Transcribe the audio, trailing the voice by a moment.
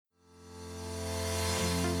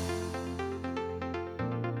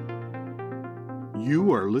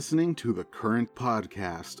You are listening to The Current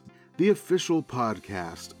Podcast, the official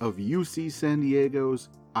podcast of UC San Diego's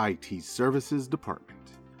IT Services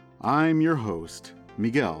Department. I'm your host,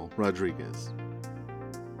 Miguel Rodriguez.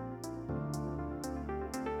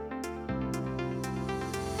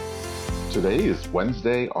 Today is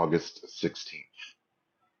Wednesday, August 16th.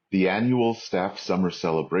 The annual Staff Summer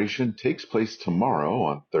Celebration takes place tomorrow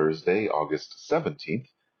on Thursday, August 17th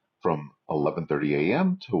from 11:30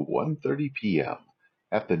 a.m. to 1:30 p.m.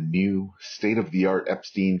 at the new state-of-the-art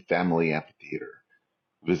Epstein Family Amphitheater.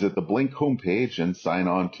 Visit the Blink homepage and sign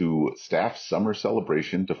on to Staff Summer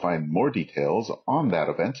Celebration to find more details on that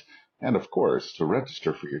event and, of course, to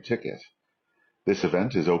register for your ticket. This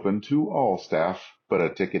event is open to all staff, but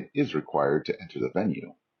a ticket is required to enter the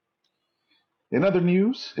venue. In other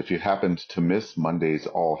news, if you happened to miss Monday's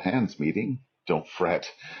all-hands meeting, don't fret.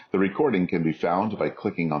 The recording can be found by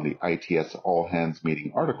clicking on the ITS all-hands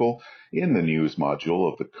meeting article in the news module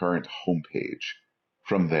of the current homepage.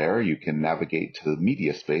 From there, you can navigate to the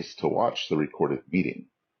media space to watch the recorded meeting.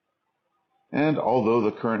 And although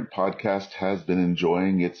the current podcast has been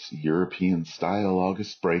enjoying its European-style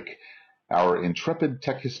August break, our intrepid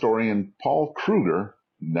tech historian Paul Kruger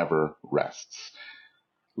never rests.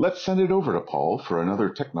 Let's send it over to Paul for another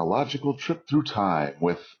technological trip through time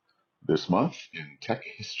with This Month in Tech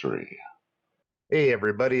History. Hey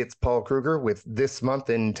everybody, it's Paul Kruger with This Month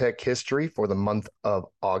in Tech History for the month of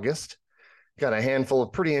August. Got a handful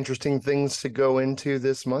of pretty interesting things to go into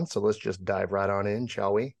this month, so let's just dive right on in,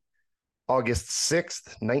 shall we? August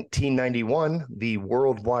 6th, 1991, the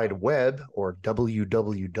World Wide Web, or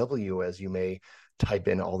WWW as you may type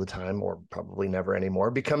in all the time, or probably never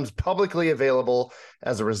anymore, becomes publicly available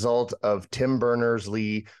as a result of Tim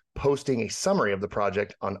Berners-Lee posting a summary of the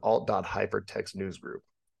project on alt.hypertext newsgroup.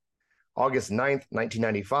 August 9th,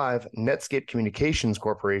 1995, Netscape Communications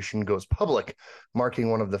Corporation goes public,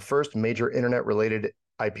 marking one of the first major internet-related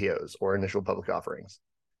IPOs, or initial public offerings.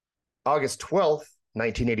 August 12th,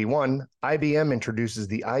 1981, IBM introduces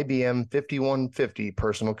the IBM 5150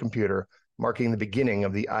 personal computer, marking the beginning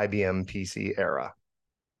of the IBM PC era.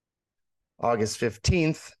 August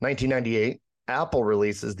 15th, 1998, Apple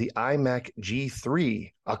releases the iMac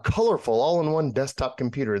G3, a colorful all-in-one desktop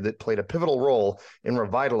computer that played a pivotal role in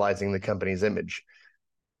revitalizing the company's image.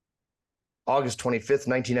 August 25th,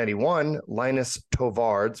 1991, Linus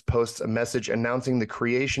Torvalds posts a message announcing the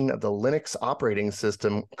creation of the Linux operating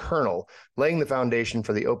system kernel, laying the foundation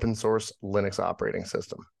for the open-source Linux operating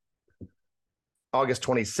system. August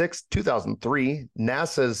 26, 2003,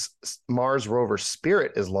 NASA's Mars rover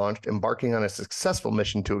Spirit is launched, embarking on a successful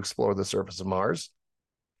mission to explore the surface of Mars.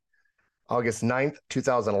 August 9th,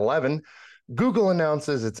 2011, Google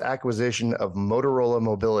announces its acquisition of Motorola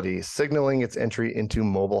Mobility, signaling its entry into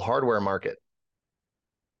mobile hardware market.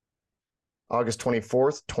 August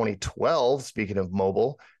 24th, 2012, speaking of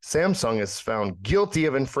mobile, Samsung is found guilty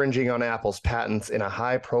of infringing on Apple's patents in a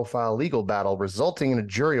high-profile legal battle, resulting in a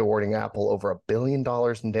jury awarding Apple over $1 billion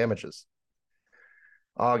in damages.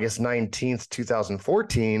 August 19th,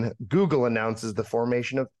 2014, Google announces the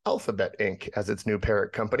formation of Alphabet Inc. as its new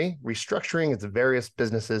parent company, restructuring its various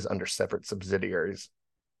businesses under separate subsidiaries.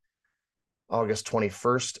 August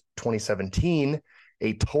 21st, 2017,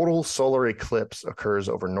 a total solar eclipse occurs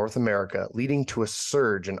over North America, leading to a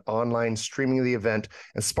surge in online streaming of the event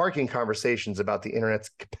and sparking conversations about the internet's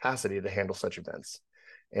capacity to handle such events.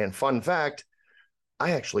 And fun fact,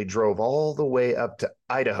 I actually drove all the way up to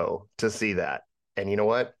Idaho to see that. And you know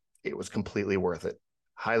what? It was completely worth it.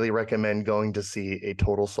 Highly recommend going to see a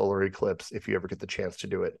total solar eclipse if you ever get the chance to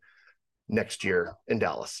do it next year in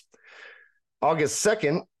Dallas. August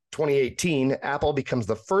 2nd, 2018, Apple becomes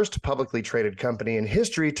the first publicly traded company in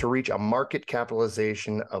history to reach a market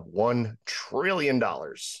capitalization of $1 trillion.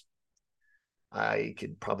 I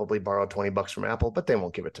could probably borrow $20 from Apple, but they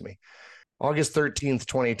won't give it to me. August 13th,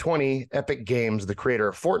 2020, Epic Games, the creator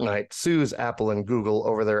of Fortnite, sues Apple and Google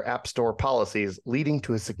over their App Store policies, leading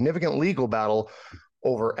to a significant legal battle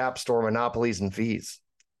over App Store monopolies and fees.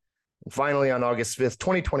 And finally, on August 5th,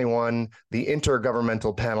 2021, the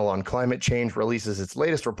Intergovernmental Panel on Climate Change releases its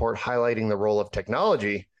latest report highlighting the role of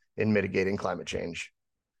technology in mitigating climate change.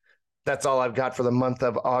 That's all I've got for the month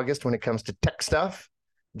of August when it comes to tech stuff.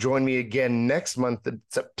 Join me again next month in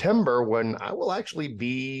September when I will actually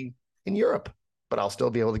be in Europe, but I'll still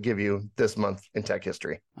be able to give you This Month in Tech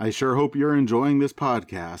History. I sure hope you're enjoying this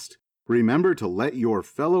podcast. Remember to let your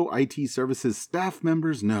fellow IT services staff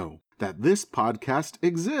members know that this podcast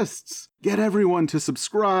exists. Get everyone to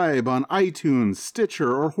subscribe on iTunes,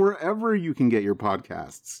 Stitcher, or wherever you can get your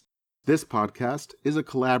podcasts. This podcast is a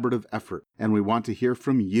collaborative effort, and we want to hear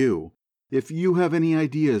from you. If you have any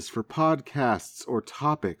ideas for podcasts or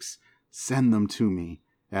topics, send them to me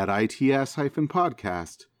at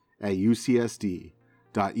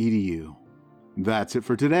its-podcast@ucsd.edu. That's it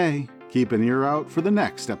for today. Keep an ear out for the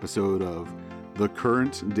next episode of The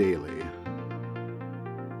Current Daily.